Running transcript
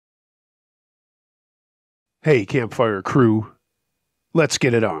Hey, campfire crew, let's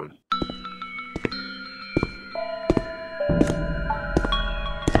get it on.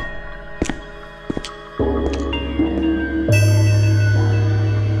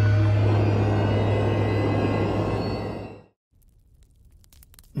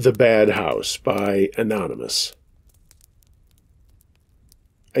 The Bad House by Anonymous.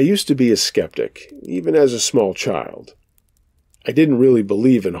 I used to be a skeptic, even as a small child. I didn't really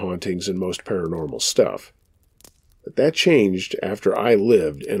believe in hauntings and most paranormal stuff. But that changed after I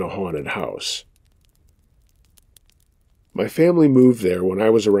lived in a haunted house. My family moved there when I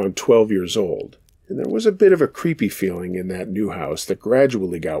was around 12 years old, and there was a bit of a creepy feeling in that new house that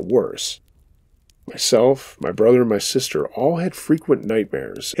gradually got worse. Myself, my brother, and my sister all had frequent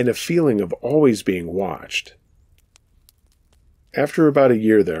nightmares and a feeling of always being watched. After about a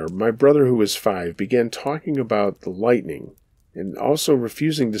year there, my brother, who was 5, began talking about the lightning and also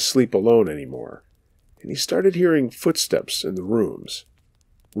refusing to sleep alone anymore. And he started hearing footsteps in the rooms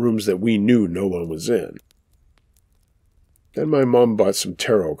that we knew no one was in. Then my mom bought some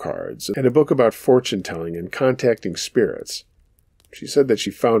tarot cards and a book about fortune-telling and contacting spirits. She said that she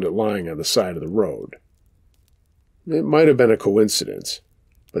found it lying on the side of the road. It might have been a coincidence,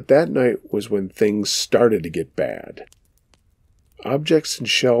 but that night was when things started to get bad. Objects and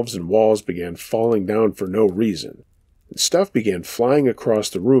shelves and walls began falling down for no reason. And stuff began flying across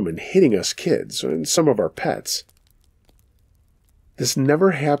the room and hitting us kids and some of our pets. This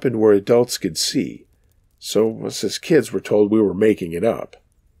never happened where adults could see, so us as kids were told we were making it up.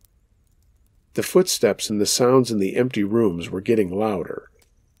 The footsteps and the sounds in the empty rooms were getting louder,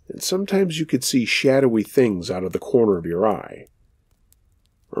 and sometimes you could see shadowy things out of the corner of your eye.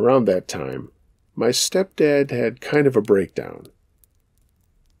 Around that time, my stepdad had kind of a breakdown.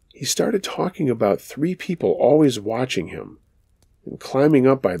 He started talking about 3 people always watching him and climbing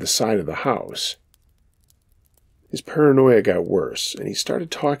up by the side of the house. His paranoia got worse, and he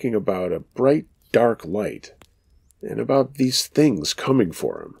started talking about a bright, dark light and about these things coming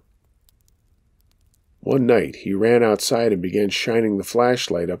for him. One night, he ran outside and began shining the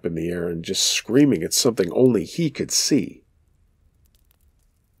flashlight up in the air and just screaming at something only he could see.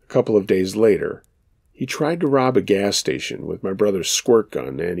 A couple of days later, he tried to rob a gas station with my brother's squirt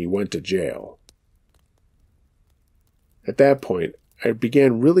gun, and he went to jail. At that point, I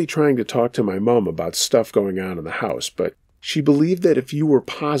began really trying to talk to my mom about stuff going on in the house, but she believed that if you were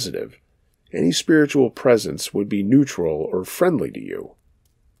positive, any spiritual presence would be neutral or friendly to you.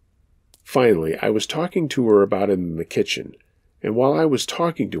 Finally, I was talking to her about it in the kitchen, and while I was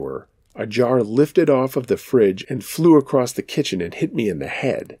talking to her, a jar lifted off of the fridge and flew across the kitchen and hit me in the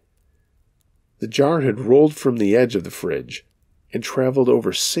head. The jar had rolled from the edge of the fridge and traveled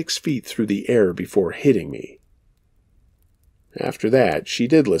over 6 feet through the air before hitting me. After that, she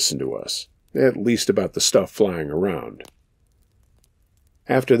did listen to us, at least about the stuff flying around.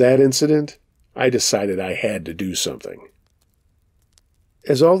 After that incident, I decided I had to do something.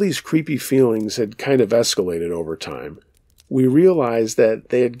 As all these creepy feelings had kind of escalated over time, we realized that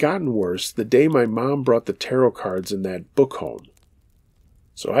they had gotten worse the day my mom brought the tarot cards in that book home.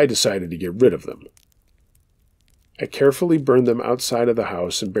 So I decided to get rid of them. I carefully burned them outside of the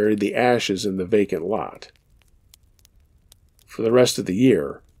house and buried the ashes in the vacant lot. For the rest of the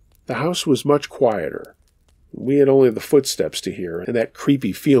year, the house was much quieter. We had only the footsteps to hear and that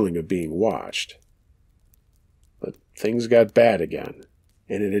creepy feeling of being watched. But things got bad again,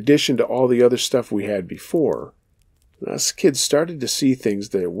 and in addition to all the other stuff we had before, us kids started to see things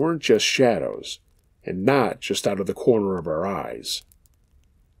that weren't just shadows, and not just out of the corner of our eyes.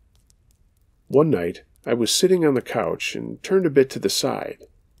 One night, I was sitting on the couch and turned a bit to the side,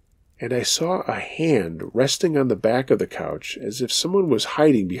 and I saw a hand resting on the back of the couch as if someone was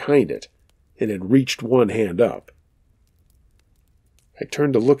hiding behind it and had reached one hand up. I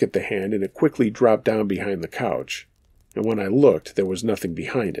turned to look at the hand, and it quickly dropped down behind the couch, and when I looked, there was nothing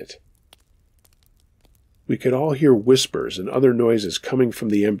behind it. We could all hear whispers and other noises coming from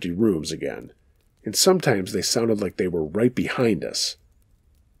the empty rooms again, and sometimes they sounded like they were right behind us.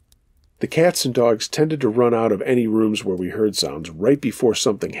 The cats and dogs tended to run out of any rooms where we heard sounds right before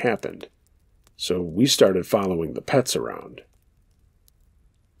something happened, so we started following the pets around.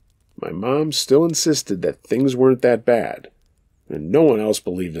 My mom still insisted that things weren't that bad, and no one else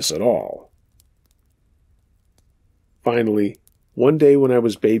believed us at all. Finally, one day when I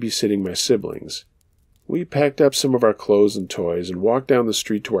was babysitting my siblings, we packed up some of our clothes and toys and walked down the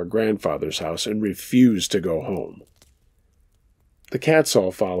street to our grandfather's house and refused to go home. The cats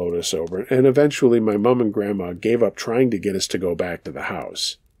all followed us over, and eventually my mom and grandma gave up trying to get us to go back to the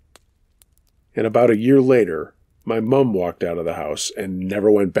house. And about a year later, my mom walked out of the house and never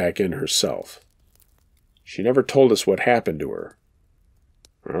went back in herself. She never told us what happened to her.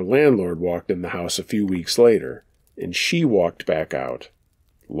 Our landlord walked in the house a few weeks later, and she walked back out,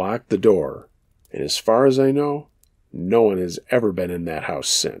 locked the door, and as far as I know, no one has ever been in that house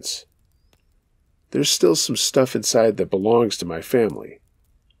since. There's still some stuff inside that belongs to my family,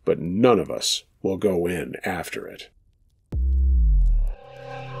 but none of us will go in after it.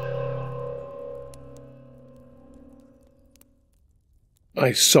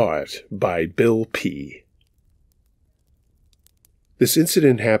 I Saw It by Bill P. This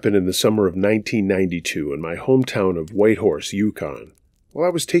incident happened in the summer of 1992 in my hometown of Whitehorse, Yukon, while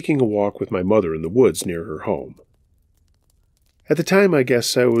I was taking a walk with my mother in the woods near her home. At the time, I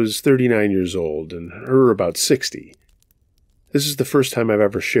guess I was 39 years old and her about 60. This is the first time I've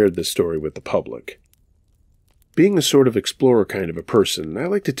ever shared this story with the public. Being a sort of explorer kind of a person, I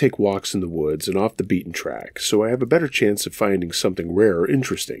like to take walks in the woods and off the beaten track, so I have a better chance of finding something rare or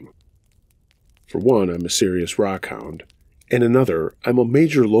interesting. For one, I'm a serious rock hound, and another, I'm a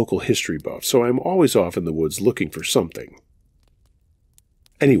major local history buff, so I'm always off in the woods looking for something.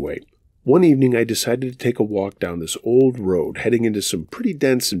 Anyway, one evening I decided to take a walk down this old road heading into some pretty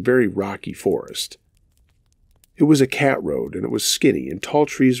dense and very rocky forest. It was a cat road, and it was skinny, and tall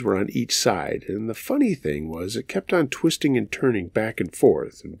trees were on each side, and the funny thing was it kept on twisting and turning back and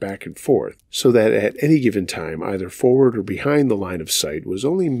forth, so that at any given time, either forward or behind the line of sight was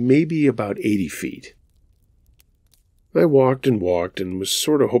only maybe about 80 feet. I walked and was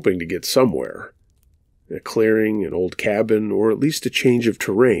sort of hoping to get somewhere. A clearing, an old cabin, or at least a change of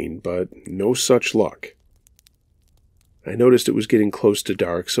terrain, but no such luck. I noticed it was getting close to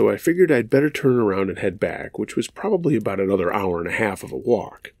dark, so I figured I'd better turn around and head back, which was probably about another hour and a half of a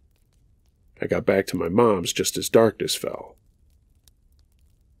walk. I got back to my mom's just as darkness fell.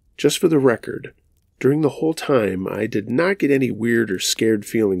 Just for the record, during the whole time I did not get any weird or scared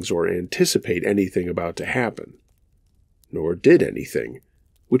feelings or anticipate anything about to happen. Nor did anything,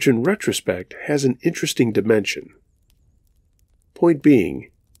 which in retrospect has an interesting dimension. Point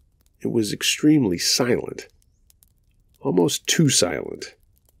being, it was extremely silent. Almost too silent.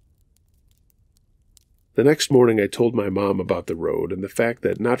 The next morning I told my mom about the road and the fact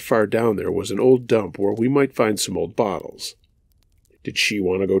that not far down there was an old dump where we might find some old bottles. Did she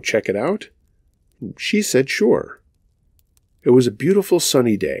want to go check it out? She said sure. It was a beautiful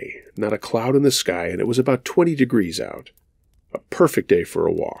sunny day, not a cloud in the sky, and it was about 20 degrees out. A perfect day for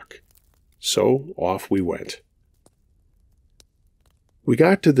a walk. So off we went. We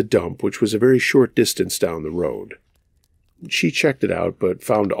got to the dump, which was a very short distance down the road. She checked it out, but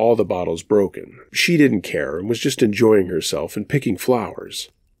found all the bottles broken. She didn't care and was just enjoying herself and picking flowers.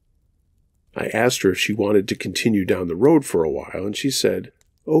 I asked her if she wanted to continue down the road for a while, and she said,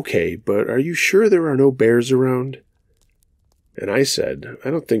 "Okay, but are you sure there are no bears around?" And I said, "I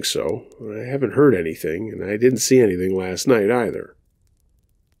don't think so. I haven't heard anything, and I didn't see anything last night either.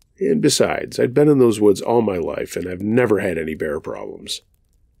 And besides, I'd been in those woods all my life, and I've never had any bear problems.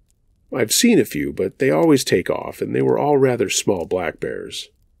 I've seen a few, but they always take off, and they were all rather small black bears."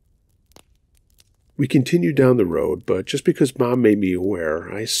 We continued down the road, but just because Mom made me aware,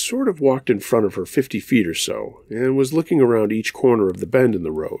 I sort of walked in front of her 50 feet or so, and was looking around each corner of the bend in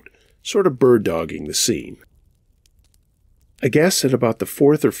the road, sort of bird-dogging the scene. I guess at about the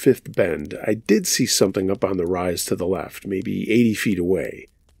 4th or 5th bend, I did see something up on the rise to the left, maybe 80 feet away.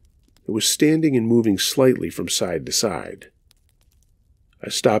 It was standing and moving slightly from side to side. I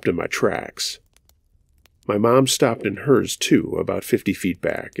stopped in my tracks. My mom stopped in hers, too, about 50 feet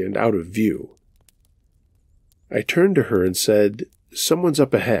back and out of view. I turned to her and said, "Someone's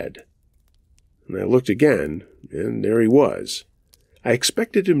up ahead." And I looked again, and there he was. I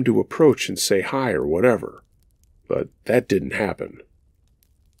expected him to approach and say hi or whatever, but that didn't happen.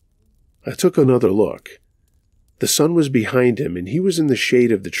 I took another look. The sun was behind him, and he was in the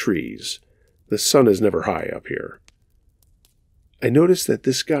shade of the trees. The sun is never high up here. I noticed that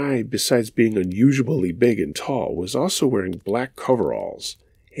this guy, besides being unusually big and tall, was also wearing black coveralls,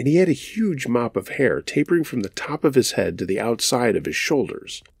 and he had a huge mop of hair tapering from the top of his head to the outside of his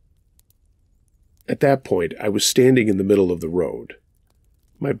shoulders. At that point, I was standing in the middle of the road.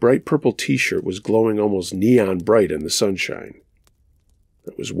 My bright purple t-shirt was glowing almost neon bright in the sunshine.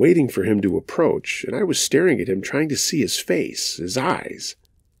 I was waiting for him to approach, and I was staring at him trying to see his face, his eyes,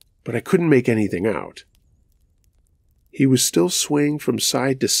 but I couldn't make anything out. He was still swaying from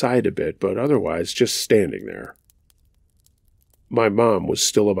side to side a bit, but otherwise just standing there. My mom was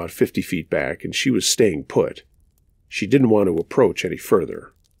still about 50 feet back, and she was staying put. She didn't want to approach any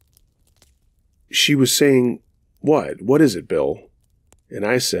further. She was saying, What is it, Bill?" And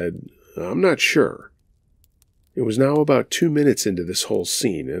I said, "I'm not sure." It was now about 2 minutes into this whole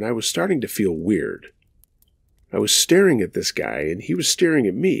scene, and I was starting to feel weird. I was staring at this guy, and he was staring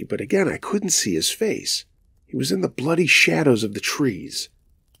at me, but again, I couldn't see his face. He was in the bloody shadows of the trees.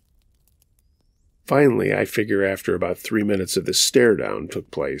 Finally, I figure after about 3 minutes of this stare-down took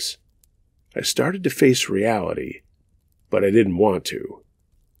place, I started to face reality, but I didn't want to.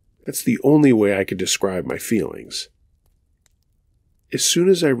 That's the only way I could describe my feelings. As soon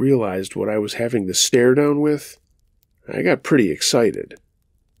as I realized what I was having the stare-down with, I got pretty excited.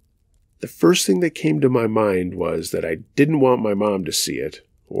 The first thing that came to my mind was that I didn't want my mom to see it,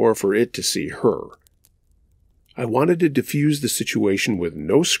 or for it to see her. I wanted to defuse the situation with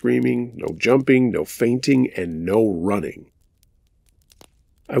no screaming, no jumping, no fainting, and no running.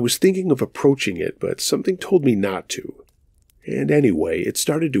 I was thinking of approaching it, but something told me not to. And anyway, it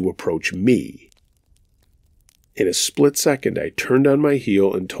started to approach me. In a split second, I turned on my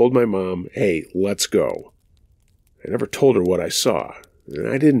heel and told my mom, "Hey, let's go." I never told her what I saw, and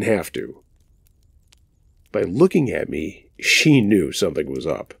I didn't have to. By looking at me, she knew something was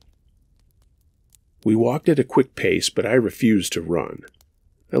up. We walked at a quick pace, but I refused to run.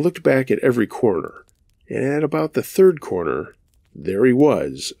 I looked back at every corner, and at about the third corner, there he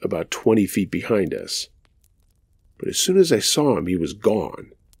was, about 20 feet behind us. But as soon as I saw him, he was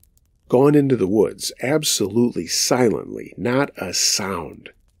gone. Gone into the woods, absolutely silently, not a sound.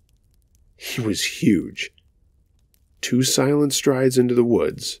 He was huge. 2 silent strides into the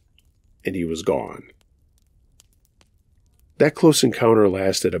woods, and he was gone. That close encounter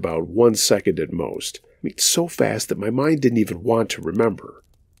lasted about 1 second at most. I mean, so fast that my mind didn't even want to remember.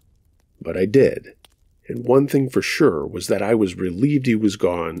 But I did, and one thing for sure was that I was relieved he was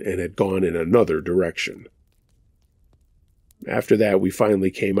gone and had gone in another direction. After that, we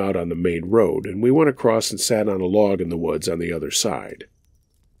finally came out on the main road, and we went across and sat on a log in the woods on the other side.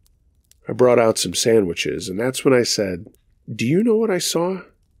 I brought out some sandwiches, and that's when I said, "Do you know what I saw?"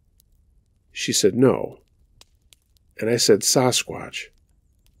 She said, "No." And I said, "Sasquatch.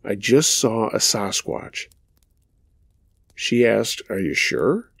 I just saw a Sasquatch." She asked, "Are you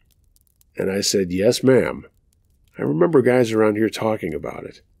sure?" And I said, "Yes, ma'am. I remember guys around here talking about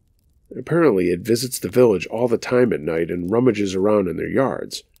it. Apparently it visits the village all the time at night and rummages around in their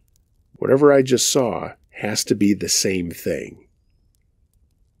yards. Whatever I just saw has to be the same thing."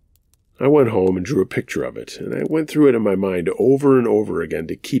 I went home and drew a picture of it, and I went through it in my mind over and over again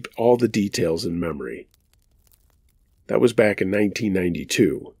to keep all the details in memory. That was back in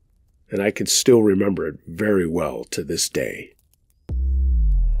 1992, and I can still remember it very well to this day.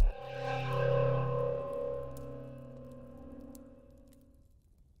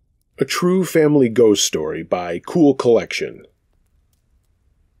 A True Family Ghost Story by Cool Collection.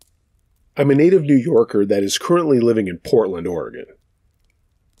 I'm a native New Yorker that is currently living in Portland, Oregon.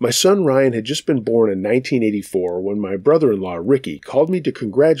 My son Ryan had just been born in 1984 when my brother-in-law Ricky called me to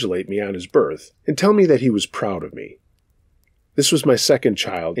congratulate me on his birth and tell me that he was proud of me. This was my second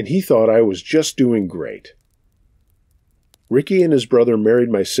child, and he thought I was just doing great. Ricky and his brother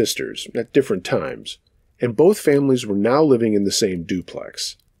married my sisters at different times, and both families were now living in the same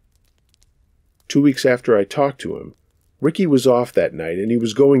duplex. 2 weeks after I talked to him, Ricky was off that night and he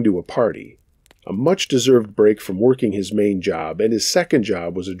was going to a party, a much-deserved break from working his main job, and his second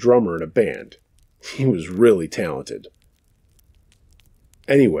job was a drummer in a band. He was really talented.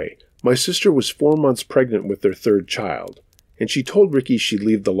 Anyway, my sister was 4 months pregnant with their third child, and she told Ricky she'd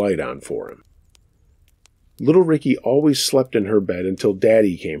leave the light on for him. Little Ricky always slept in her bed until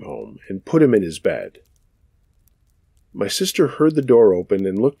Daddy came home and put him in his bed. My sister heard the door open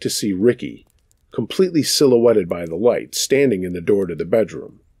and looked to see Ricky, completely silhouetted by the light, standing in the door to the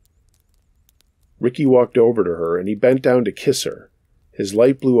bedroom. Ricky walked over to her and he bent down to kiss her, his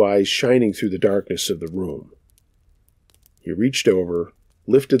light blue eyes shining through the darkness of the room. He reached over,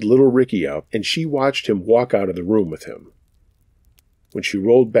 lifted little Ricky up, and she watched him walk out of the room with him. When she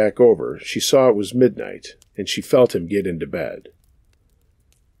rolled back over, she saw it was midnight, and she felt him get into bed.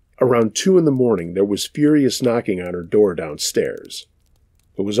 Around 2 a.m, there was furious knocking on her door downstairs.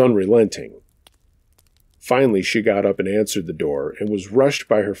 It was unrelenting. Finally, she got up and answered the door and was rushed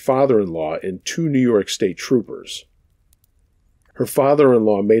by her father-in-law and 2 New York State troopers. Her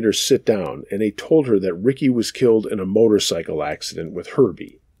father-in-law made her sit down, and they told her that Ricky was killed in a motorcycle accident with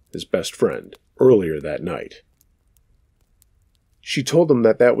Herbie, his best friend, earlier that night. She told them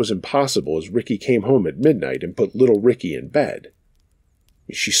that that was impossible as Ricky came home at midnight and put little Ricky in bed.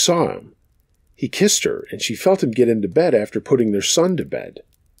 She saw him. He kissed her, and she felt him get into bed after putting their son to bed.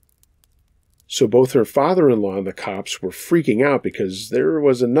 So both her father-in-law and the cops were freaking out because there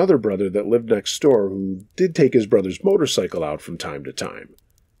was another brother that lived next door who did take his brother's motorcycle out from time to time.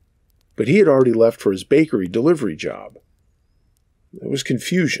 But he had already left for his bakery delivery job. There was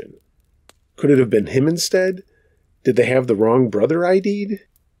confusion. Could it have been him instead? Did they have the wrong brother ID'd?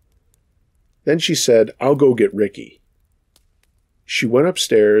 Then she said, I'll go get Ricky. She went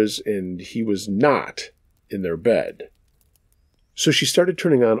upstairs, and he was not in their bed. So she started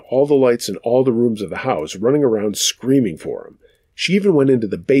turning on all the lights in all the rooms of the house, running around screaming for him. She even went into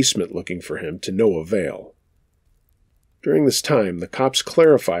the basement looking for him, to no avail. During this time, the cops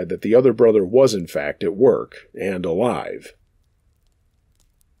clarified that the other brother was in fact at work and alive.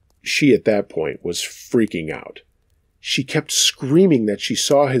 She, at that point, was freaking out. She kept screaming that she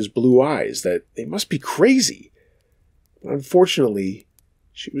saw his blue eyes, that they must be crazy. But unfortunately,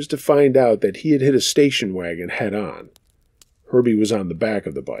 she was to find out that he had hit a station wagon head-on. Herbie was on the back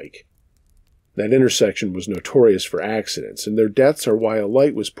of the bike. That intersection was notorious for accidents, and their deaths are why a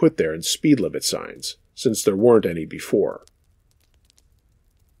light was put there and speed limit signs, since there weren't any before.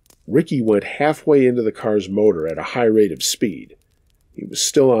 Ricky went halfway into the car's motor at a high rate of speed. He was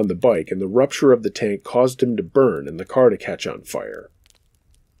still on the bike, and the rupture of the tank caused him to burn and the car to catch on fire.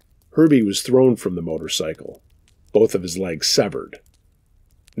 Herbie was thrown from the motorcycle, both of his legs severed.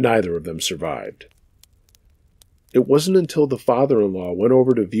 Neither of them survived. It wasn't until the father-in-law went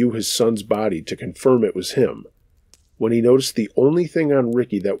over to view his son's body to confirm it was him, when he noticed the only thing on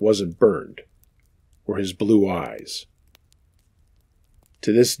Ricky that wasn't burned were his blue eyes.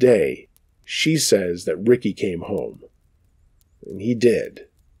 To this day, she says that Ricky came home. And he did,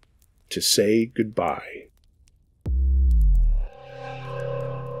 to say goodbye.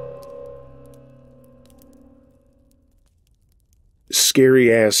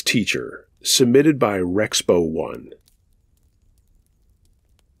 Scary Ass Teacher, submitted by Rexpo1.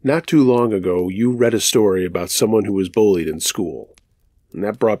 Not too long ago, you read a story about someone who was bullied in school, and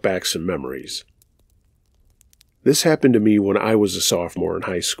that brought back some memories. This happened to me when I was a sophomore in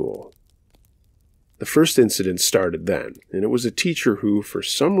high school. The first incident started then, and it was a teacher who, for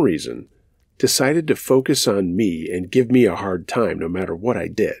some reason, decided to focus on me and give me a hard time no matter what I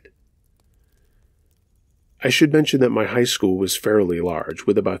did. I should mention that my high school was fairly large,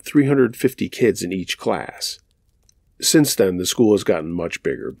 with about 350 kids in each class. Since then, the school has gotten much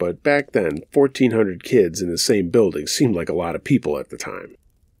bigger, but back then, 1,400 kids in the same building seemed like a lot of people at the time.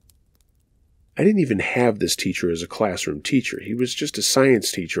 I didn't even have this teacher as a classroom teacher. He was just a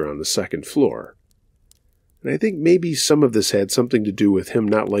science teacher on the second floor. And I think maybe some of this had something to do with him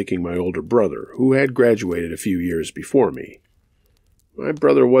not liking my older brother, who had graduated a few years before me. My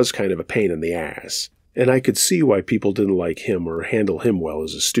brother was kind of a pain in the ass, and I could see why people didn't like him or handle him well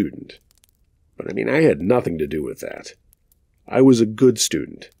as a student. But I had nothing to do with that. I was a good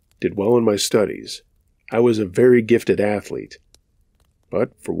student, did well in my studies. I was a very gifted athlete.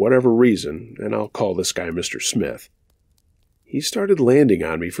 But for whatever reason, and I'll call this guy Mr. Smith, he started landing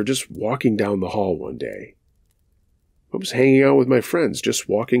on me for just walking down the hall one day. I was hanging out with my friends, just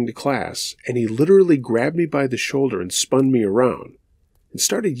walking to class, and he literally grabbed me by the shoulder and spun me around, and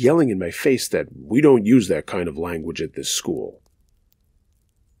started yelling in my face that we don't use that kind of language at this school.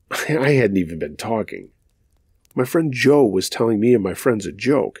 I hadn't even been talking. My friend Joe was telling me and my friends a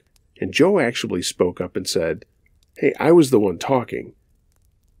joke, and Joe actually spoke up and said, "Hey, I was the one talking."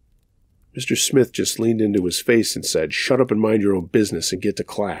 Mr. Smith just leaned into his face and said, "Shut up and mind your own business and get to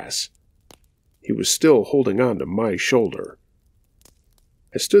class." He was still holding on to my shoulder.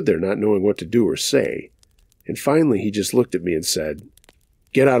 I stood there not knowing what to do or say, and finally he just looked at me and said,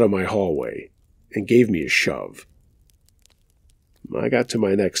 "Get out of my hallway," and gave me a shove. I got to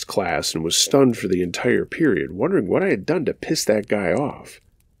my next class and was stunned for the entire period, wondering what I had done to piss that guy off.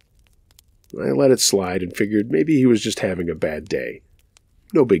 I let it slide and figured maybe he was just having a bad day.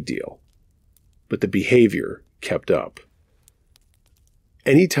 No big deal. But the behavior kept up.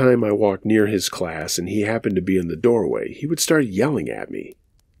 Any time I walked near his class and he happened to be in the doorway, he would start yelling at me.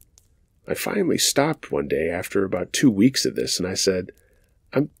 I finally stopped one day after about 2 weeks of this, and I said,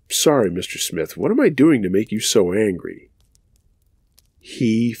 "I'm sorry, Mr. Smith, what am I doing to make you so angry?"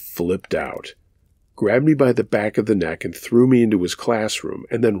 He flipped out, grabbed me by the back of the neck and threw me into his classroom,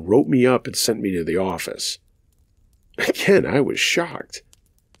 and then wrote me up and sent me to the office. Again, I was shocked.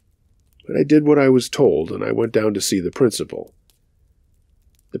 But I did what I was told, and I went down to see the principal.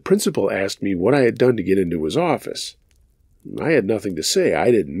 The principal asked me what I had done to get into his office. I had nothing to say.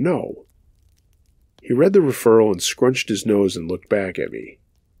 I didn't know. He read the referral and scrunched his nose and looked back at me.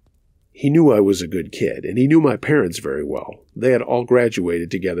 He knew I was a good kid, and he knew my parents very well. They had all graduated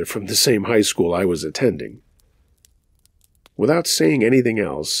together from the same high school I was attending. Without saying anything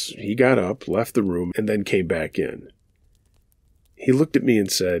else, he got up, left the room, and then came back in. He looked at me and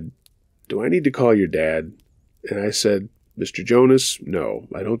said, "Do I need to call your dad?" And I said, "Mr. Jonas, no,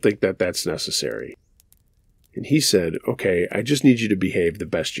 I don't think that's necessary." And he said, "Okay, I just need you to behave the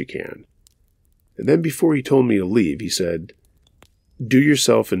best you can." And then before he told me to leave, he said, "Do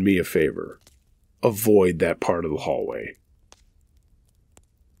yourself and me a favor. Avoid that part of the hallway."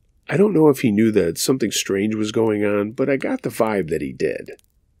 I don't know if he knew that something strange was going on, but I got the vibe that he did.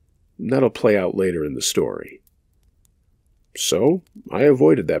 And that'll play out later in the story. So, I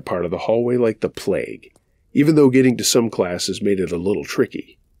avoided that part of the hallway like the plague, even though getting to some classes made it a little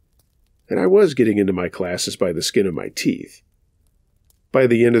tricky. And I was getting into my classes by the skin of my teeth. By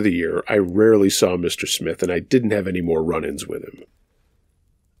the end of the year, I rarely saw Mr. Smith, and I didn't have any more run-ins with him.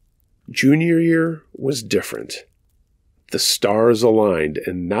 Junior year was different. The stars aligned,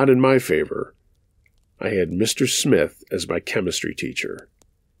 and not in my favor. I had Mr. Smith as my chemistry teacher.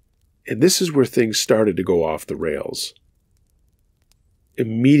 And this is where things started to go off the rails.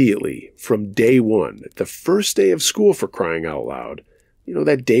 Immediately, from day one, the first day of school, for crying out loud, you know,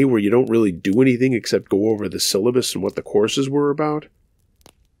 that day where you don't really do anything except go over the syllabus and what the courses were about?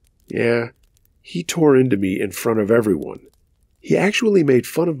 Yeah, he tore into me in front of everyone. He actually made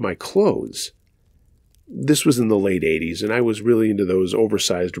fun of my clothes. This was in the late 80s, and I was really into those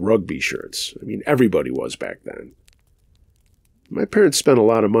oversized rugby shirts. I mean, everybody was back then. My parents spent a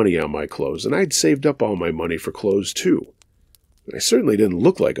lot of money on my clothes, and I'd saved up all my money for clothes, too. I certainly didn't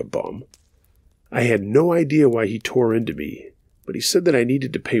look like a bum. I had no idea why he tore into me, but he said that I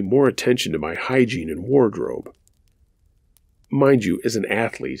needed to pay more attention to my hygiene and wardrobe. Mind you, as an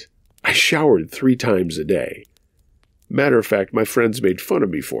athlete, I showered 3 times a day. Matter of fact, my friends made fun of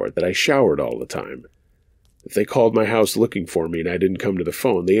me for it, that I showered all the time. If they called my house looking for me and I didn't come to the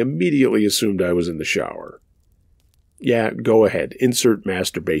phone, they immediately assumed I was in the shower. Yeah, go ahead, insert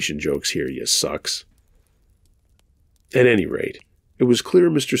masturbation jokes here, you sucks. At any rate, it was clear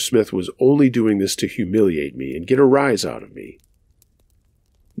Mr. Smith was only doing this to humiliate me and get a rise out of me.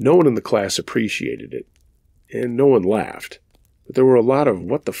 No one in the class appreciated it, and no one laughed, but there were a lot of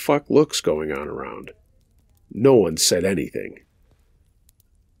what the fuck looks going on around. No one said anything.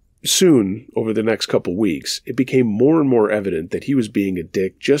 Soon, over the next couple weeks, it became more and more evident that he was being a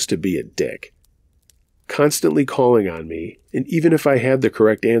dick just to be a dick. Constantly calling on me, and even if I had the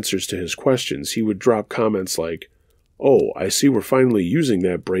correct answers to his questions, he would drop comments like, "Oh, I see we're finally using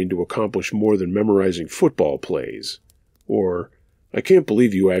that brain to accomplish more than memorizing football plays." Or, "I can't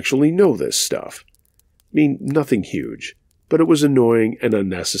believe you actually know this stuff." I mean, nothing huge, but it was annoying and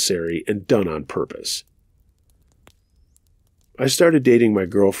unnecessary and done on purpose. I started dating my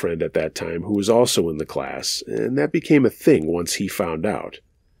girlfriend at that time, who was also in the class, and that became a thing once he found out.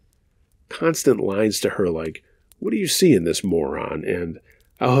 Constant lines to her like, "What do you see in this moron?" and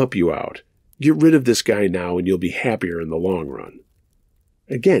 "I'll help you out. Get rid of this guy now and you'll be happier in the long run."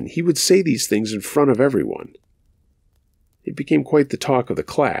 Again, he would say these things in front of everyone. It became quite the talk of the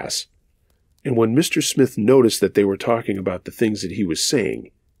class, and when Mr. Smith noticed that they were talking about the things that he was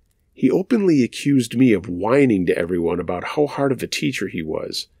saying, he openly accused me of whining to everyone about how hard of a teacher he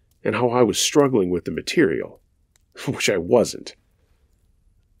was and how I was struggling with the material, which I wasn't.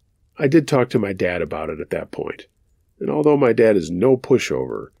 I did talk to my dad about it at that point, and although my dad is no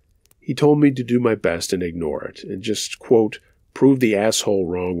pushover, he told me to do my best and ignore it, and just, quote, "prove the asshole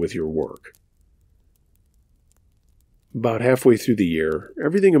wrong with your work." About halfway through the year,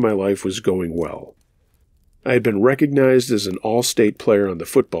 everything in my life was going well. I had been recognized as an all-state player on the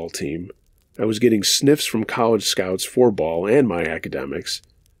football team. I was getting sniffs from college scouts for ball and my academics.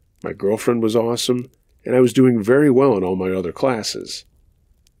 My girlfriend was awesome, and I was doing very well in all my other classes.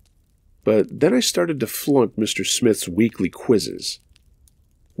 But then I started to flunk Mr. Smith's weekly quizzes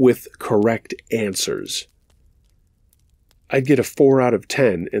with correct answers. I'd get a 4 out of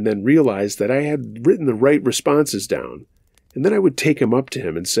 10 and then realize that I had written the right responses down, and then I would take him up to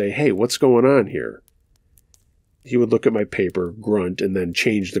him and say, "Hey, what's going on here?" He would look at my paper, grunt, and then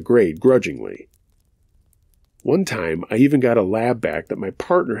change the grade grudgingly. One time, I even got a lab back that my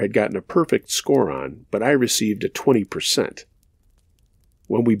partner had gotten a perfect score on, but I received a 20%.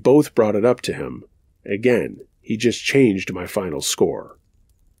 When we both brought it up to him, again, he just changed my final score.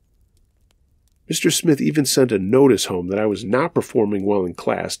 Mr. Smith even sent a notice home that I was not performing well in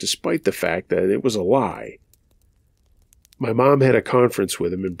class despite the fact that it was a lie. My mom had a conference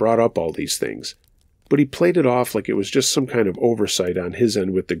with him and brought up all these things, but he played it off like it was just some kind of oversight on his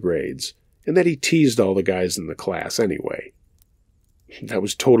end with the grades, and that he teased all the guys in the class anyway. That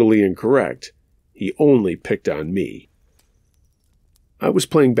was totally incorrect. He only picked on me. I was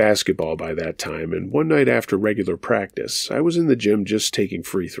playing basketball by that time, and one night after regular practice, I was in the gym just taking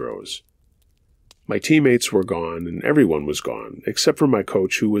free throws. My teammates were gone, and everyone was gone, except for my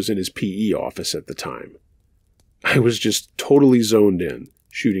coach, who was in his PE office at the time. I was just totally zoned in,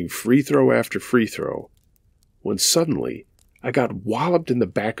 shooting free throw after free throw, when suddenly I got walloped in the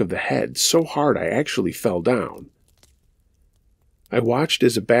back of the head so hard I actually fell down. I watched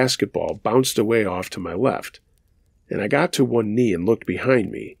as a basketball bounced away off to my left, and I got to one knee and looked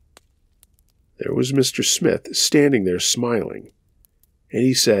behind me. There was Mr. Smith standing there smiling, and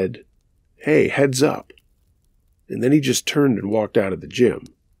he said, "Hey, heads up." And then he just turned and walked out of the gym.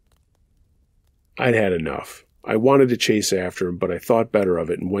 I'd had enough. I wanted to chase after him, but I thought better of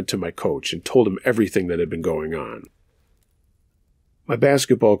it and went to my coach and told him everything that had been going on. My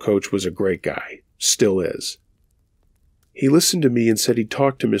basketball coach was a great guy, still is. He listened to me and said he'd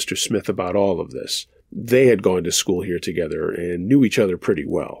talked to Mr. Smith about all of this. They had gone to school here together and knew each other pretty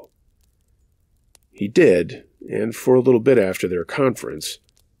well. He did, and for a little bit after their conference,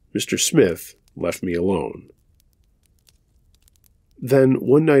 Mr. Smith left me alone. Then,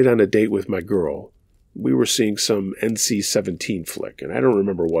 one night on a date with my girl, we were seeing some NC-17 flick, and I don't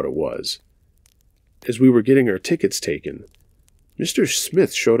remember what it was. As we were getting our tickets taken, Mr.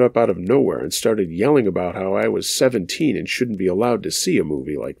 Smith showed up out of nowhere and started yelling about how I was 17 and shouldn't be allowed to see a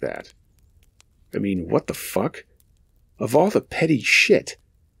movie like that. I mean, what the fuck? Of all the petty shit.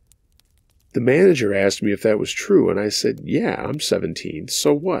 The manager asked me if that was true, and I said, yeah, I'm 17,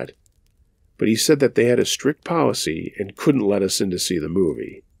 so what? But he said that they had a strict policy and couldn't let us in to see the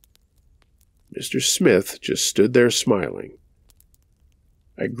movie. Mr. Smith just stood there smiling.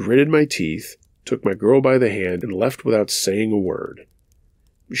 I gritted my teeth, took my girl by the hand, and left without saying a word.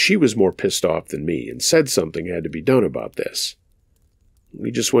 She was more pissed off than me and said something had to be done about this.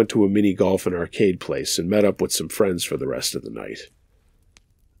 We just went to a mini golf and arcade place and met up with some friends for the rest of the night.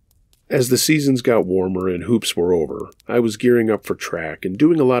 As the seasons got warmer and hoops were over, I was gearing up for track and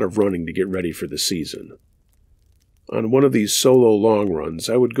doing a lot of running to get ready for the season. On one of these solo long runs,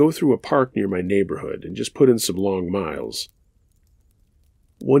 I would go through a park near my neighborhood and just put in some long miles.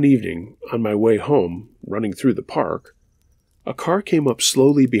 One evening, on my way home, running through the park, a car came up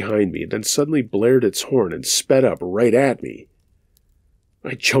slowly behind me, then suddenly blared its horn and sped up right at me.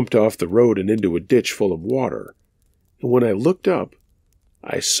 I jumped off the road and into a ditch full of water, and when I looked up,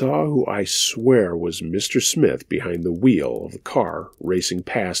 I saw who I swear was Mr. Smith behind the wheel of the car racing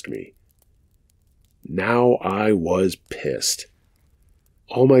past me. Now I was pissed.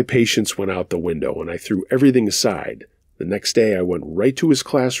 All my patience went out the window, and I threw everything aside. The next day I went right to his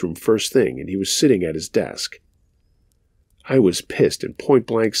classroom first thing, and he was sitting at his desk. I was pissed and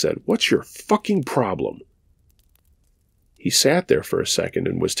point-blank said, "What's your fucking problem?" He sat there for a second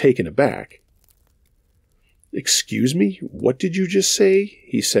and was taken aback. "Excuse me, what did you just say?"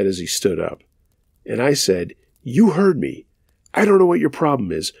 he said as he stood up. And I said, "You heard me. I don't know what your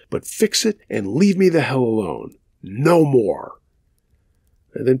problem is, but fix it and leave me the hell alone. No more."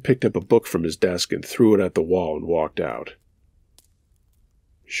 I then picked up a book from his desk and threw it at the wall and walked out.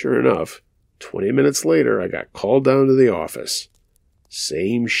 Sure enough, 20 minutes later I got called down to the office.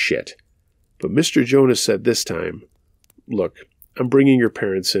 Same shit. But Mr. Jonas said this time, "Look, I'm bringing your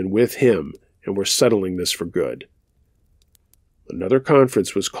parents in with him, and we're settling this for good." Another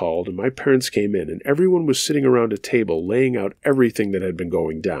conference was called, and my parents came in, and everyone was sitting around a table laying out everything that had been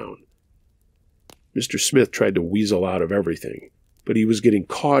going down. Mr. Smith tried to weasel out of everything, but he was getting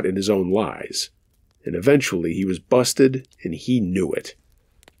caught in his own lies, and eventually he was busted, and he knew it.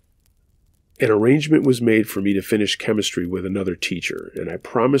 An arrangement was made for me to finish chemistry with another teacher, and I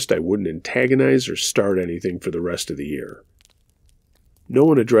promised I wouldn't antagonize or start anything for the rest of the year. No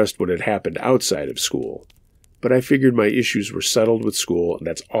one addressed what had happened outside of school, but I figured my issues were settled with school, and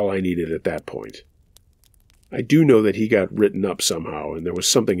that's all I needed at that point. I do know that he got written up somehow, and there was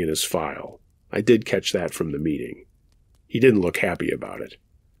something in his file. I did catch that from the meeting. He didn't look happy about it.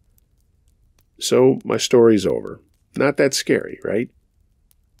 So, my story's over. Not that scary, right?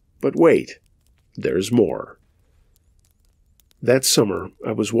 But wait, there's more. That summer,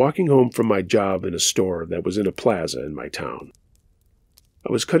 I was walking home from my job in a store that was in a plaza in my town.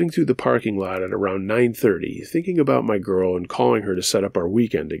 I was cutting through the parking lot at around 9:30, thinking about my girl and calling her to set up our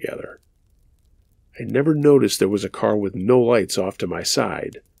weekend together. I never noticed there was a car with no lights off to my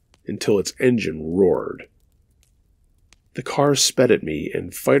side, until its engine roared. The car sped at me,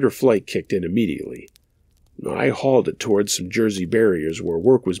 and fight or flight kicked in immediately. I hauled it towards some Jersey barriers where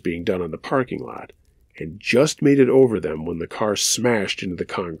work was being done on the parking lot, and just made it over them when the car smashed into the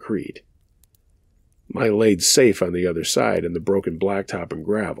concrete. I laid safe on the other side in the broken blacktop and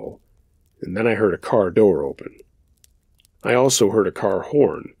gravel, and then I heard a car door open. I also heard a car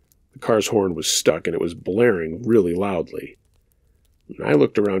horn. The car's horn was stuck, and it was blaring really loudly. I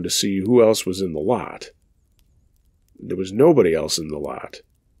looked around to see who else was in the lot. There was nobody else in the lot,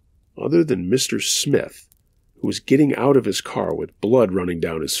 other than Mr. Smith, who was getting out of his car with blood running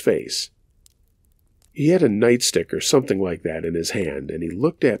down his face. He had a nightstick or something like that in his hand, and he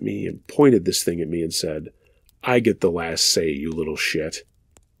looked at me and pointed this thing at me and said, "I get the last say, you little shit."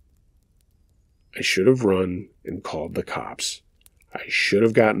 I should have run and called the cops. I should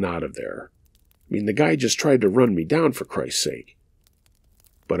have gotten out of there. I mean, the guy just tried to run me down, for Christ's sake.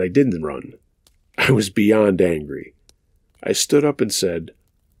 But I didn't run. I was beyond angry. I stood up and said,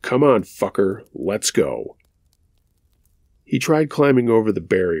 "Come on, fucker, let's go." He tried climbing over the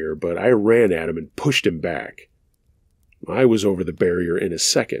barrier, but I ran at him and pushed him back. I was over the barrier in a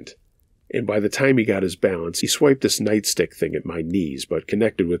second, and by the time he got his balance, he swiped this nightstick thing at my knees, but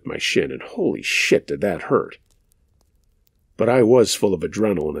connected with my shin, and holy shit, did that hurt. But I was full of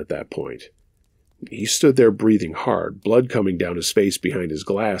adrenaline at that point. He stood there breathing hard, blood coming down his face behind his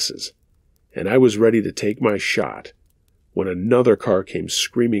glasses, and I was ready to take my shot when another car came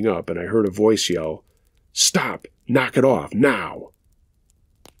screaming up, and I heard a voice yell, "Stop! Knock it off, now!"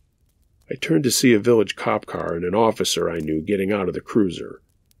 I turned to see a village cop car and an officer I knew getting out of the cruiser.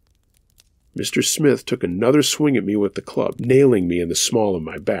 Mr. Smith took another swing at me with the club, nailing me in the small of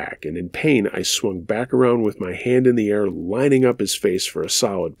my back, and in pain I swung back around with my hand in the air, lining up his face for a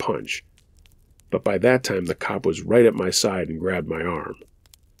solid punch. But by that time the cop was right at my side and grabbed my arm.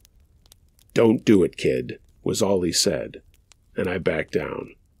 "Don't do it, kid," was all he said, and I backed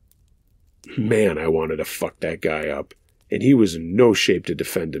down. Man, I wanted to fuck that guy up, and he was in no shape to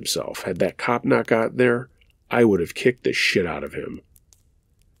defend himself. Had that cop not got there, I would have kicked the shit out of him.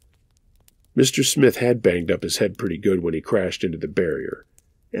 Mr. Smith had banged up his head pretty good when he crashed into the barrier,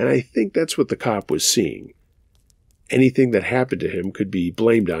 and I think that's what the cop was seeing. Anything that happened to him could be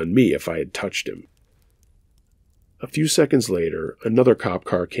blamed on me if I had touched him. A few seconds later, another cop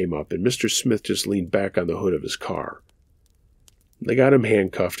car came up, and Mr. Smith just leaned back on the hood of his car. They got him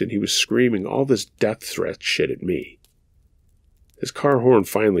handcuffed, and he was screaming all this death threat shit at me. His car horn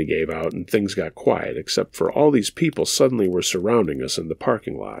finally gave out, and things got quiet, except for all these people suddenly were surrounding us in the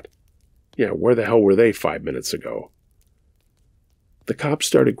parking lot. Yeah, where the hell were they 5 minutes ago? The cops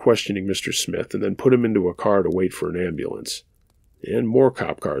started questioning Mr. Smith and then put him into a car to wait for an ambulance. And more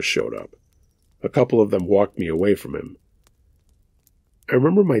cop cars showed up. A couple of them walked me away from him. I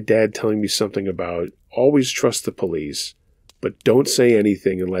remember my dad telling me something about always trust the police, but don't say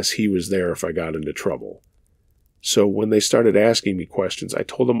anything unless he was there if I got into trouble. So when they started asking me questions, I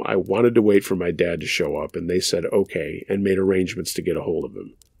told them I wanted to wait for my dad to show up, and they said okay and made arrangements to get a hold of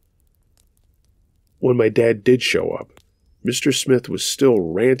him. When my dad did show up, Mr. Smith was still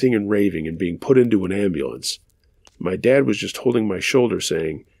ranting and raving and being put into an ambulance. My dad was just holding my shoulder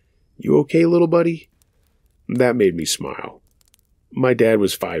saying, "You okay, little buddy?" That made me smile. My dad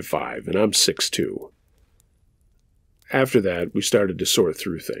was 5'5", and I'm 6'2". After that, we started to sort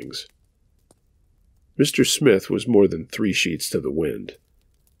through things. Mr. Smith was more than 3 sheets to the wind.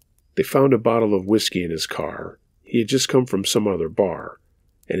 They found a bottle of whiskey in his car. He had just come from some other bar,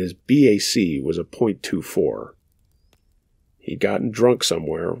 and his BAC was a .24. He'd gotten drunk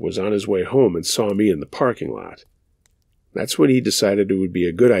somewhere, was on his way home, and saw me in the parking lot. That's when he decided it would be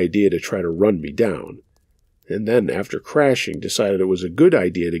a good idea to try to run me down, and then, after crashing, decided it was a good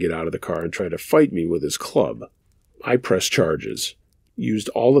idea to get out of the car and try to fight me with his club. I pressed charges, used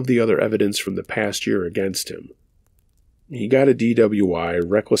all of the other evidence from the past year against him. He got a DWI,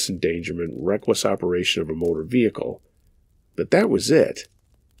 reckless endangerment, reckless operation of a motor vehicle, but that was it.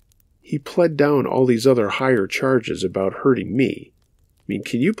 He pled down all these other higher charges about hurting me. I mean,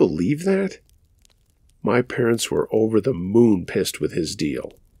 can you believe that? My parents were over the moon pissed with his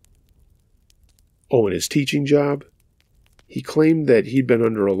deal. Oh, and his teaching job? He claimed that he'd been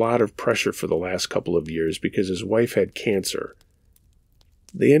under a lot of pressure for the last couple of years because his wife had cancer.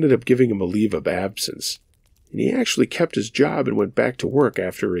 They ended up giving him a leave of absence, and he actually kept his job and went back to work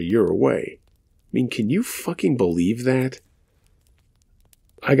after a year away. I mean, can you fucking believe that?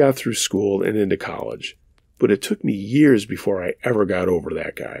 I got through school and into college, but it took me years before I ever got over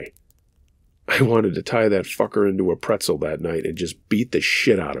that guy. I wanted to tie that fucker into a pretzel that night and just beat the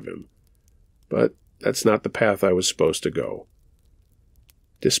shit out of him. But that's not the path I was supposed to go.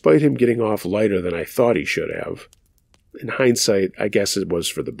 Despite him getting off lighter than I thought he should have, in hindsight, I guess it was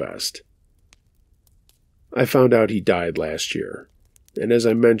for the best. I found out he died last year, and as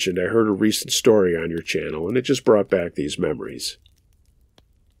I mentioned, I heard a recent story on your channel, and it just brought back these memories.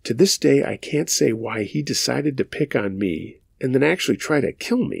 To this day, I can't say why he decided to pick on me and then actually try to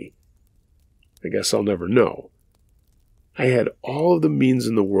kill me. I guess I'll never know. I had all of the means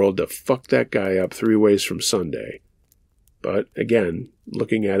in the world to fuck that guy up 3 ways from Sunday. But, again,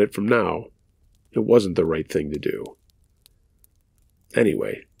 looking at it from now, it wasn't the right thing to do.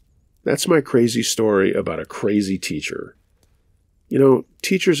 Anyway, that's my crazy story about a crazy teacher. You know,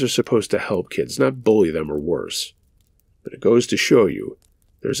 teachers are supposed to help kids, not bully them or worse. But it goes to show you,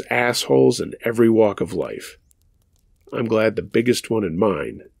 there's assholes in every walk of life. I'm glad the biggest one in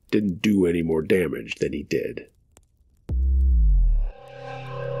mine didn't do any more damage than he did.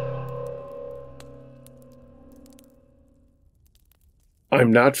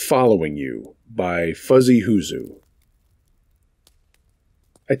 I'm Not Following You by Fuzzy Huseyn.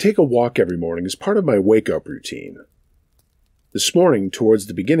 I take a walk every morning as part of my wake-up routine. This morning, towards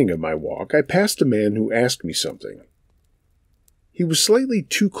the beginning of my walk, I passed a man who asked me something. He was slightly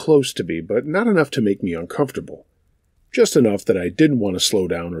too close to me, but not enough to make me uncomfortable. Just enough that I didn't want to slow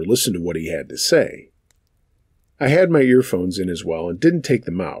down or listen to what he had to say. I had my earphones in as well and didn't take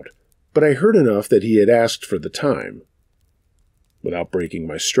them out, but I heard enough that he had asked for the time. Without breaking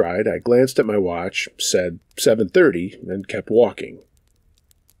my stride, I glanced at my watch, said 7:30, and kept walking.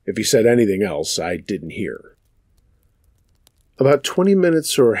 If he said anything else, I didn't hear. About 20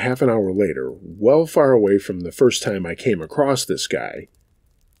 minutes or half an hour later, well far away from the first time I came across this guy,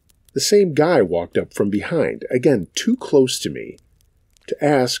 the same guy walked up from behind, again too close to me, to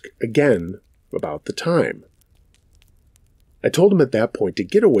ask again about the time. I told him at that point to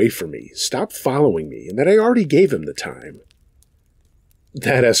get away from me, stop following me, and that I already gave him the time.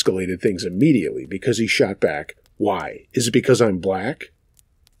 That escalated things immediately because he shot back, "Why? Is it because I'm black?"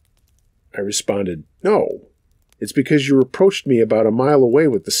 I responded, "No. It's because you approached me about a mile away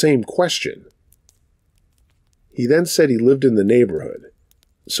with the same question." He then said he lived in the neighborhood.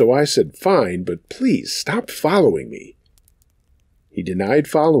 So I said, "Fine, but please stop following me." He denied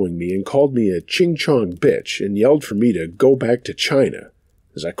following me and called me a ching-chong bitch and yelled for me to go back to China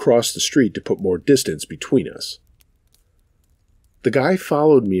as I crossed the street to put more distance between us. The guy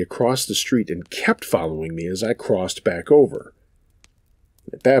followed me across the street and kept following me as I crossed back over.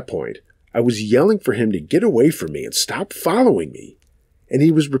 At that point, I was yelling for him to get away from me and stop following me, and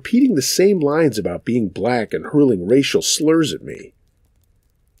he was repeating the same lines about being black and hurling racial slurs at me.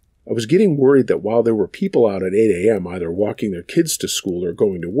 I was getting worried that while there were people out at 8 a.m. either walking their kids to school or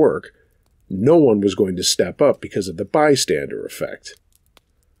going to work, no one was going to step up because of the bystander effect.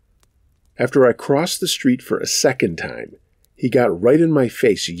 After I crossed the street for a second time, he got right in my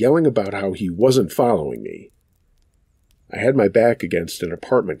face yelling about how he wasn't following me. I had my back against an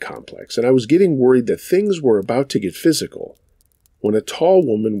apartment complex, and I was getting worried that things were about to get physical when a tall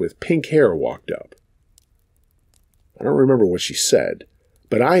woman with pink hair walked up. I don't remember what she said,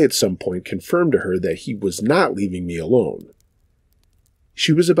 but I at some point confirmed to her that he was not leaving me alone.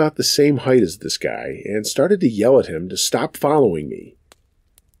 She was about the same height as this guy and started to yell at him to stop following me.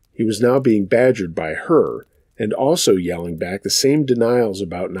 He was now being badgered by her and also yelling back the same denials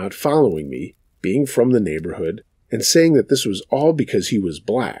about not following me, being from the neighborhood, and saying that this was all because he was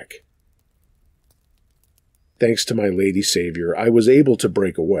black. Thanks to my lady savior, I was able to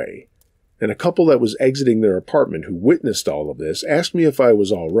break away, and a couple that was exiting their apartment who witnessed all of this asked me if I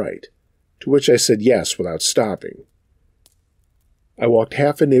was all right, to which I said yes without stopping. I walked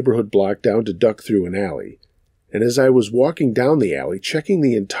half a neighborhood block down to duck through an alley, and as I was walking down the alley, checking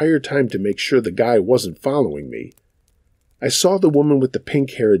the entire time to make sure the guy wasn't following me, I saw the woman with the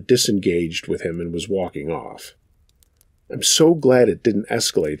pink hair had disengaged with him and was walking off. I'm so glad it didn't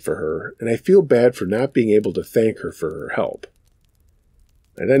escalate for her, and I feel bad for not being able to thank her for her help.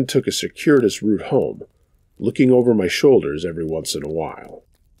 I then took a circuitous route home, looking over my shoulders every once in a while.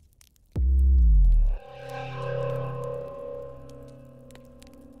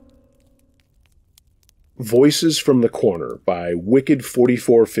 Voices from the Corner by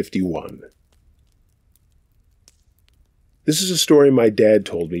Wicked4451. This is a story my dad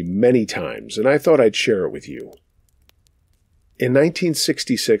told me many times, and I thought I'd share it with you. In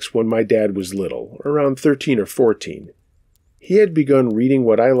 1966, when my dad was little, around 13 or 14, he had begun reading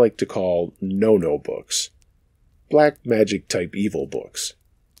what I like to call no-no books, black magic-type evil books.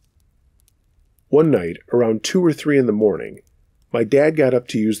 One night, around 2 or 3 in the morning, my dad got up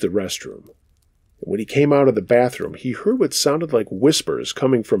to use the restroom. When he came out of the bathroom, he heard what sounded like whispers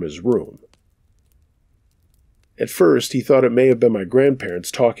coming from his room. At first, he thought it may have been my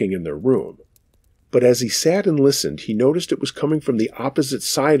grandparents talking in their room, but as he sat and listened, he noticed it was coming from the opposite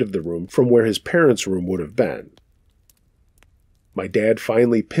side of the room from where his parents' room would have been. My dad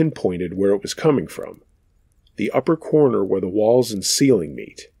finally pinpointed where it was coming from, the upper corner where the walls and ceiling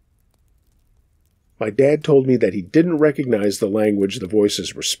meet. My dad told me that he didn't recognize the language the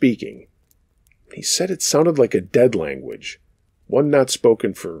voices were speaking. He said it sounded like a dead language, one not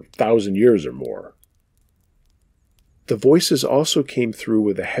spoken for 1,000 years or more. The voices also came through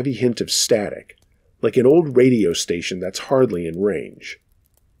with a heavy hint of static, like an old radio station that's hardly in range.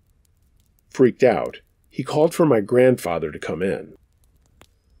 Freaked out, he called for my grandfather to come in.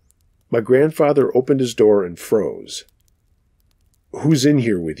 My grandfather opened his door and froze. "Who's in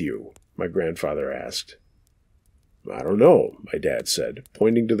here with you?" my grandfather asked. "I don't know," my dad said,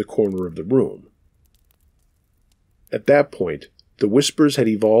 pointing to the corner of the room. At that point, the whispers had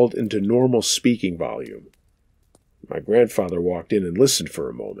evolved into normal speaking volume. My grandfather walked in and listened for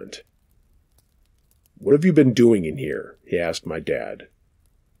a moment. "What have you been doing in here?" he asked my dad.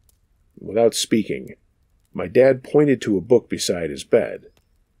 Without speaking, my dad pointed to a book beside his bed.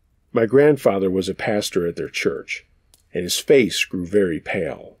 My grandfather was a pastor at their church, and his face grew very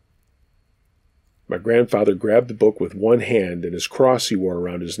pale. My grandfather grabbed the book with one hand and his cross he wore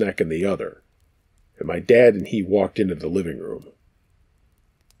around his neck in the other, and my dad and he walked into the living room.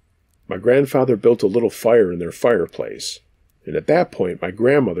 My grandfather built a little fire in their fireplace, and at that point my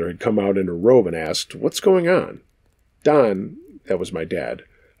grandmother had come out in her robe and asked, "What's going on?" "Don," that was my dad,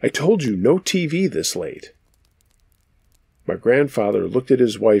 "I told you no TV this late." My grandfather looked at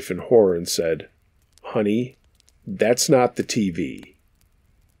his wife in horror and said, "Honey, that's not the TV."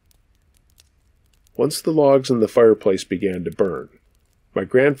 Once the logs in the fireplace began to burn, my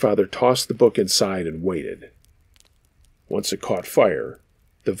grandfather tossed the book inside and waited. Once it caught fire,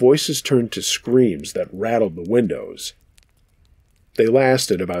 the voices turned to screams that rattled the windows. They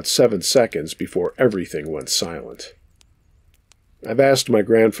lasted about 7 seconds before everything went silent. I've asked my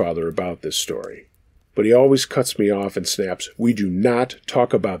grandfather about this story, but he always cuts me off and snaps, "We do not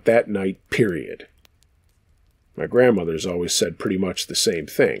talk about that night, period." My grandmother's always said pretty much the same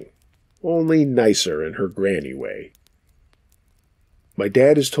thing, only nicer in her granny way. My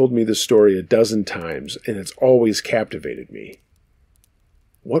dad has told me this story a dozen times, and it's always captivated me.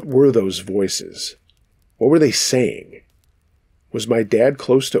 What were those voices? What were they saying? Was my dad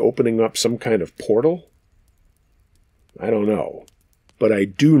close to opening up some kind of portal? I don't know, but I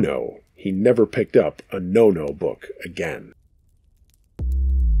do know he never picked up a no-no book again.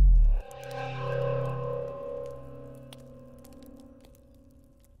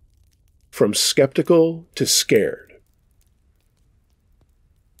 From skeptical to scared.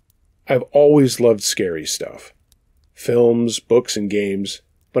 I've always loved scary stuff. Films, books, and games,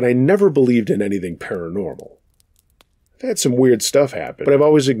 but I never believed in anything paranormal. I've had some weird stuff happen, but I've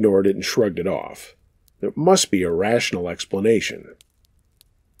always ignored it and shrugged it off. There must be a rational explanation.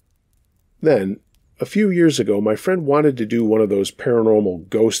 Then, a few years ago, my friend wanted to do one of those paranormal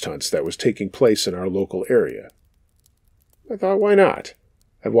ghost hunts that was taking place in our local area. I thought, why not?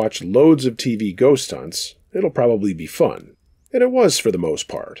 I've watched loads of TV ghost hunts. It'll probably be fun. And it was for the most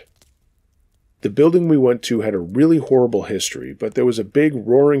part. The building we went to had a really horrible history, but there was a big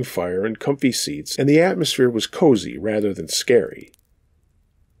roaring fire and comfy seats, and the atmosphere was cozy rather than scary.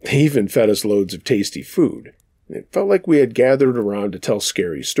 They even fed us loads of tasty food. It felt like we had gathered around to tell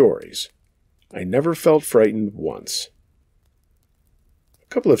scary stories. I never felt frightened once. A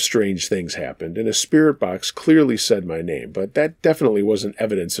couple of strange things happened, and a spirit box clearly said my name, but that definitely wasn't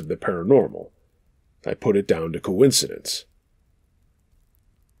evidence of the paranormal. I put it down to coincidence.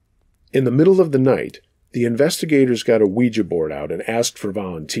 In the middle of the night, the investigators got a Ouija board out and asked for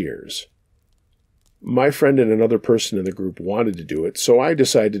volunteers. My friend and another person in the group wanted to do it, so I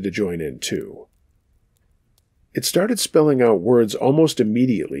decided to join in too. It started spelling out words almost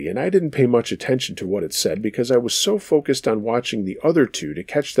immediately, and I didn't pay much attention to what it said because I was so focused on watching the other two to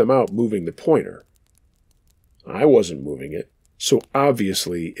catch them out moving the pointer. I wasn't moving it, so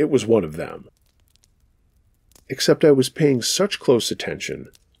obviously it was one of them. Except I was paying such close attention,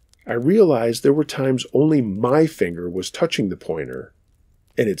 I realized there were times only my finger was touching the pointer,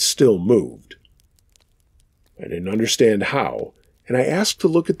 and it still moved. I didn't understand how, and I asked to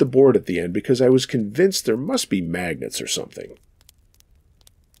look at the board at the end because I was convinced there must be magnets or something.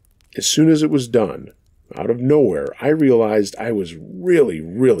 As soon as it was done, out of nowhere, I realized I was really,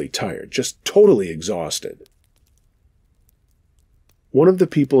 really tired, just totally exhausted. One of the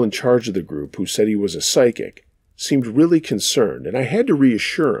people in charge of the group, who said he was a psychic, seemed really concerned, and I had to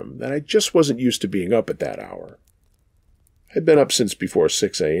reassure him that I just wasn't used to being up at that hour. I'd been up since before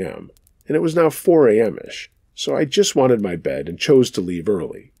 6 a.m., and it was now 4 a.m.-ish, so I just wanted my bed and chose to leave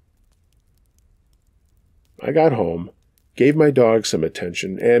early. I got home, gave my dog some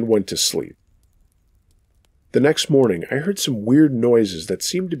attention, and went to sleep. The next morning, I heard some weird noises that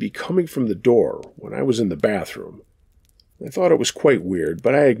seemed to be coming from the door when I was in the bathroom. I thought it was quite weird,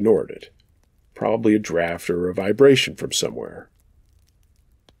 but I ignored it. Probably a draft or a vibration from somewhere.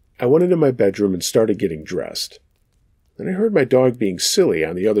 I went into my bedroom and started getting dressed. Then I heard my dog being silly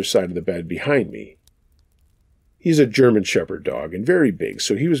on the other side of the bed behind me. He's a German Shepherd dog and very big,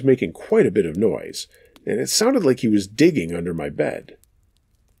 so he was making quite a bit of noise, and it sounded like he was digging under my bed.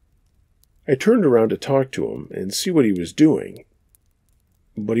 I turned around to talk to him and see what he was doing.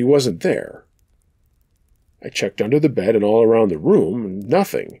 but he wasn't there. I checked under the bed and all around the room, and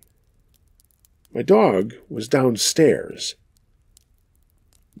nothing. My dog was downstairs.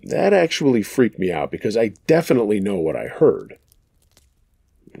 That actually freaked me out because I definitely know what I heard.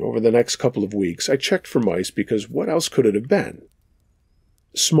 Over the next couple of weeks, I checked for mice because what else could it have been?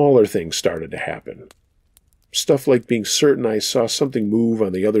 Smaller things started to happen. Stuff like being certain I saw something move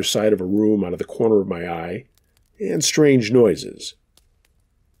on the other side of a room out of the corner of my eye, and strange noises.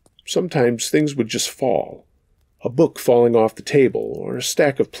 Sometimes things would just fall. A book falling off the table, or a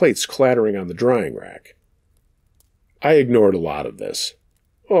stack of plates clattering on the drying rack. I ignored a lot of this.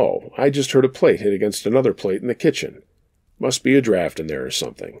 Oh, I just heard a plate hit against another plate in the kitchen. Must be a draft in there or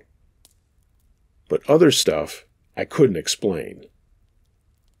something. But other stuff I couldn't explain.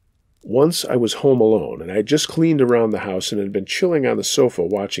 Once I was home alone, and I had just cleaned around the house and had been chilling on the sofa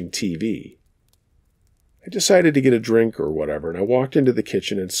watching TV. I decided to get a drink or whatever, and I walked into the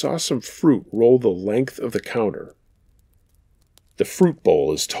kitchen and saw some fruit roll the length of the counter. The fruit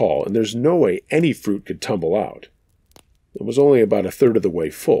bowl is tall, and there's no way any fruit could tumble out. It was only about a third of the way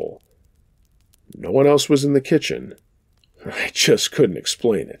full. No one else was in the kitchen. I just couldn't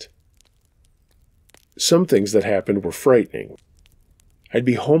explain it. Some things that happened were frightening. I'd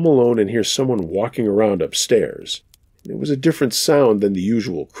be home alone and hear someone walking around upstairs. It was a different sound than the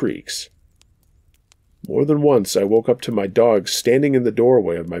usual creaks. More than once I woke up to my dog standing in the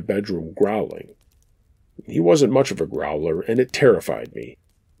doorway of my bedroom growling. He wasn't much of a growler, and it terrified me.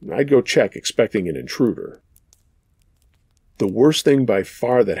 I'd go check, expecting an intruder. The worst thing by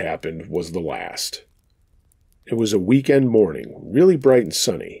far that happened was the last. It was a weekend morning, really bright and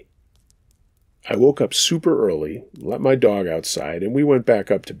sunny. I woke up super early, let my dog outside, and we went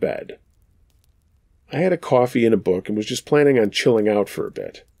back up to bed. I had a coffee and a book and was just planning on chilling out for a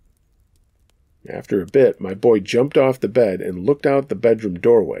bit. After a bit, my boy jumped off the bed and looked out the bedroom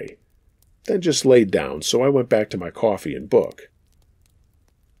doorway, then just laid down, so I went back to my coffee and book.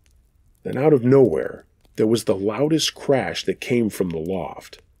 Then out of nowhere, there was the loudest crash that came from the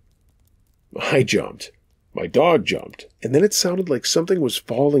loft. I jumped. My dog jumped, and then it sounded like something was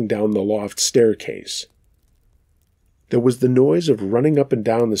falling down the loft staircase. There was the noise of running up and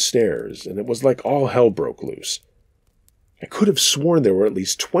down the stairs, and it was like all hell broke loose. I could have sworn there were at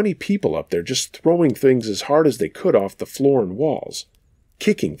least 20 people up there just throwing things as hard as they could off the floor and walls,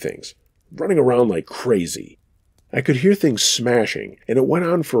 kicking things, running around like crazy. I could hear things smashing, and it went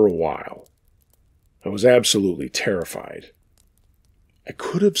on for a while. I was absolutely terrified. I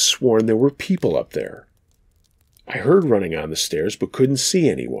could have sworn there were people up there. I heard running on the stairs but couldn't see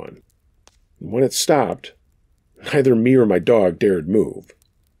anyone. And when it stopped, neither me or my dog dared move.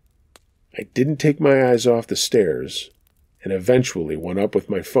 I didn't take my eyes off the stairs, and eventually went up with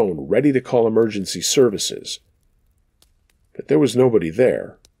my phone ready to call emergency services. But there was nobody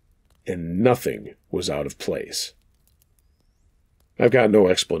there, and nothing was out of place. I've got no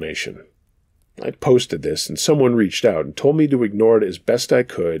explanation. I posted this, and someone reached out and told me to ignore it as best I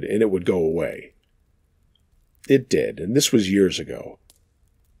could, and it would go away. It did, and this was years ago.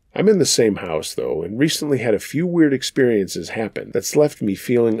 I'm in the same house, though, and recently had a few weird experiences happen that's left me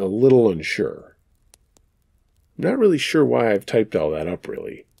feeling a little unsure. I'm not really sure why I've typed all that up,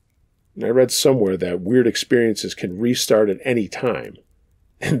 really. I read somewhere that weird experiences can restart at any time,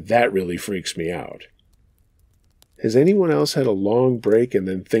 and that really freaks me out. Has anyone else had a long break and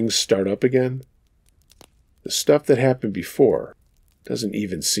then things start up again? The stuff that happened before doesn't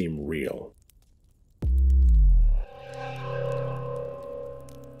even seem real.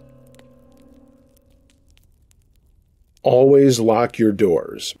 Always Lock Your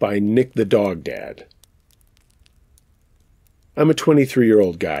Doors by Nick the Dog Dad. I'm a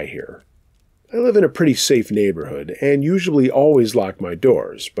 23-year-old guy here. I live in a pretty safe neighborhood and usually always lock my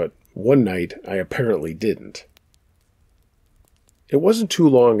doors, but one night I apparently didn't. It wasn't too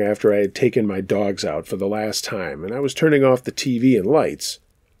long after I had taken my dogs out for the last time and I was turning off the TV and lights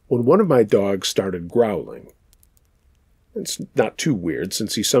when one of my dogs started growling. It's not too weird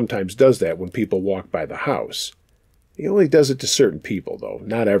since he sometimes does that when people walk by the house. He only does it to certain people, though,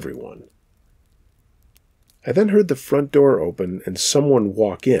 not everyone. I then heard the front door open and someone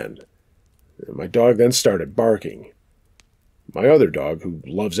walk in. My dog then started barking. My other dog, who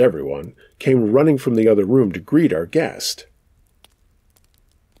loves everyone, came running from the other room to greet our guest.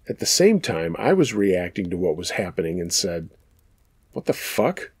 At the same time, I was reacting to what was happening and said, "What the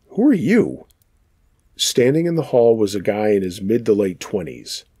fuck? Who are you?" Standing in the hall was a guy in his mid to late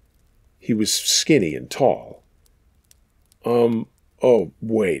 20s. He was skinny and tall. Oh,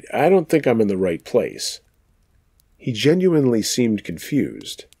 wait, I don't think I'm in the right place. He genuinely seemed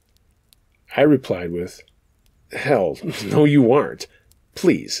confused. I replied with, "Hell, no you aren't.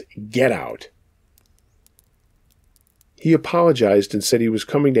 Please, get out." He apologized and said he was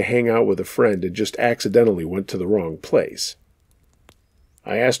coming to hang out with a friend and just accidentally went to the wrong place.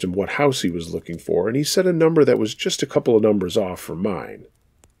 I asked him what house he was looking for, and he said a number that was just a couple of numbers off from mine.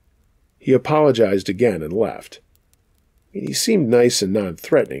 He apologized again and left. He seemed nice and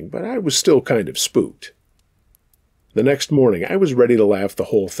non-threatening, but I was still kind of spooked. The next morning, I was ready to laugh the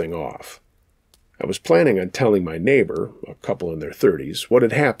whole thing off. I was planning on telling my neighbor, a couple in their 30s, what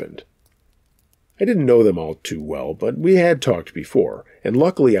had happened. I didn't know them all too well, but we had talked before, and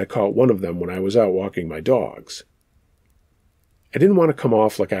luckily I caught one of them when I was out walking my dogs. I didn't want to come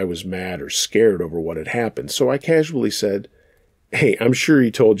off like I was mad or scared over what had happened, so I casually said, "Hey, I'm sure he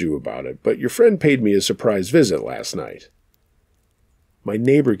told you about it, but your friend paid me a surprise visit last night." My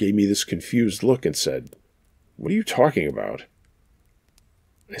neighbor gave me this confused look and said, "What are you talking about?"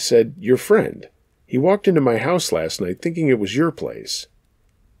 I said, "Your friend. He walked into my house last night thinking it was your place."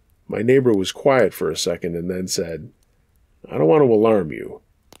 My neighbor was quiet for a second and then said, "I don't want to alarm you,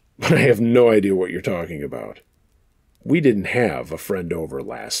 but I have no idea what you're talking about. We didn't have a friend over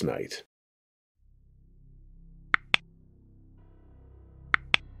last night."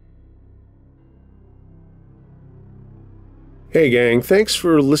 Hey gang, thanks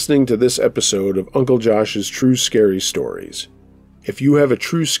for listening to this episode of Uncle Josh's True Scary Stories. If you have a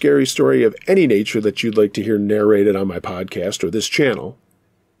true scary story of any nature that you'd like to hear narrated on my podcast or this channel,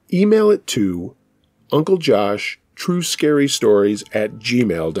 email it to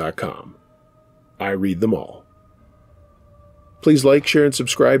unclejoshtruescarystories@gmail.com. I read them all. Please like, share, and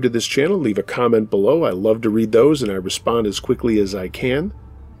subscribe to this channel. Leave a comment below. I love to read those, and I respond as quickly as I can.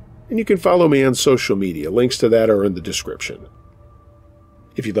 And you can follow me on social media. Links to that are in the description.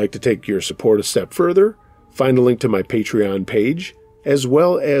 If you'd like to take your support a step further, find a link to my Patreon page, as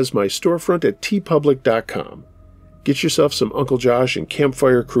well as my storefront at tpublic.com. Get yourself some Uncle Josh and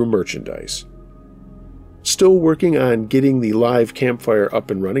Campfire Crew merchandise. Still working on getting the live campfire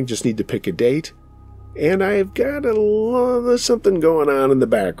up and running, just need to pick a date. And I've got a lot of something going on in the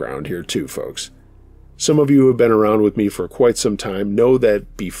background here too, folks. Some of you who have been around with me for quite some time know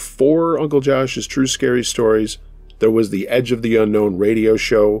that before Uncle Josh's True Scary Stories, there was the Edge of the Unknown radio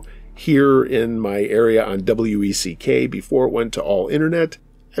show here in my area on WECK before it went to all internet.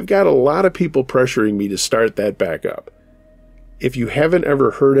 I've got a lot of people pressuring me to start that back up. If you haven't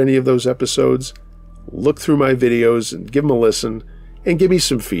ever heard any of those episodes, look through my videos and give them a listen and give me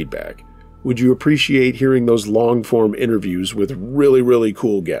some feedback. Would you appreciate hearing those long-form interviews with really, really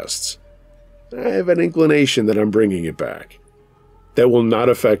cool guests? I have an inclination that I'm bringing it back. That will not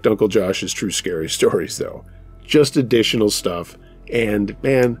affect Uncle Josh's True Scary Stories, though. Just additional stuff, and,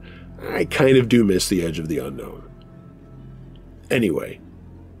 man, I kind of do miss the Edge of the Unknown. Anyway,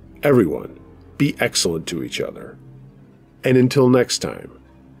 everyone, be excellent to each other. And until next time,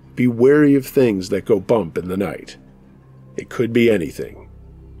 be wary of things that go bump in the night. It could be anything.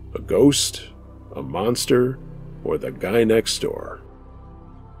 A ghost, a monster, or the guy next door.